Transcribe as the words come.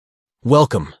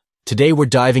Welcome. Today we're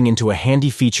diving into a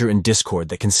handy feature in Discord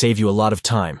that can save you a lot of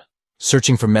time,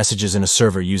 searching for messages in a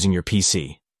server using your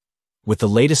PC. With the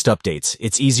latest updates,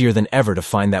 it's easier than ever to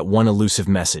find that one elusive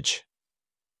message.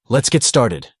 Let's get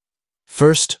started.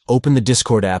 First, open the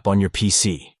Discord app on your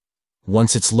PC.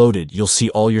 Once it's loaded, you'll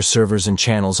see all your servers and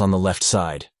channels on the left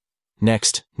side.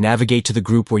 Next, navigate to the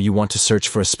group where you want to search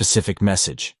for a specific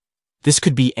message. This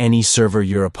could be any server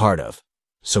you're a part of,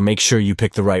 so make sure you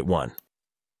pick the right one.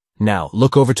 Now,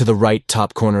 look over to the right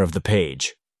top corner of the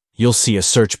page. You'll see a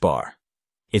search bar.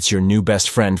 It's your new best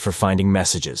friend for finding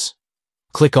messages.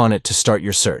 Click on it to start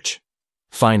your search.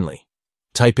 Finally,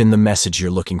 type in the message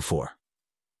you're looking for.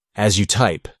 As you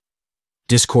type,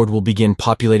 Discord will begin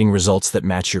populating results that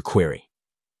match your query.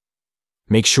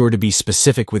 Make sure to be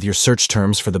specific with your search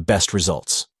terms for the best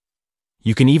results.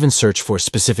 You can even search for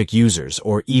specific users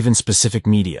or even specific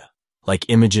media, like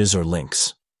images or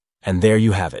links. And there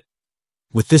you have it.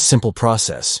 With this simple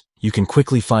process, you can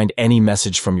quickly find any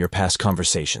message from your past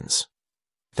conversations.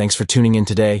 Thanks for tuning in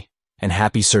today, and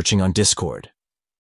happy searching on Discord.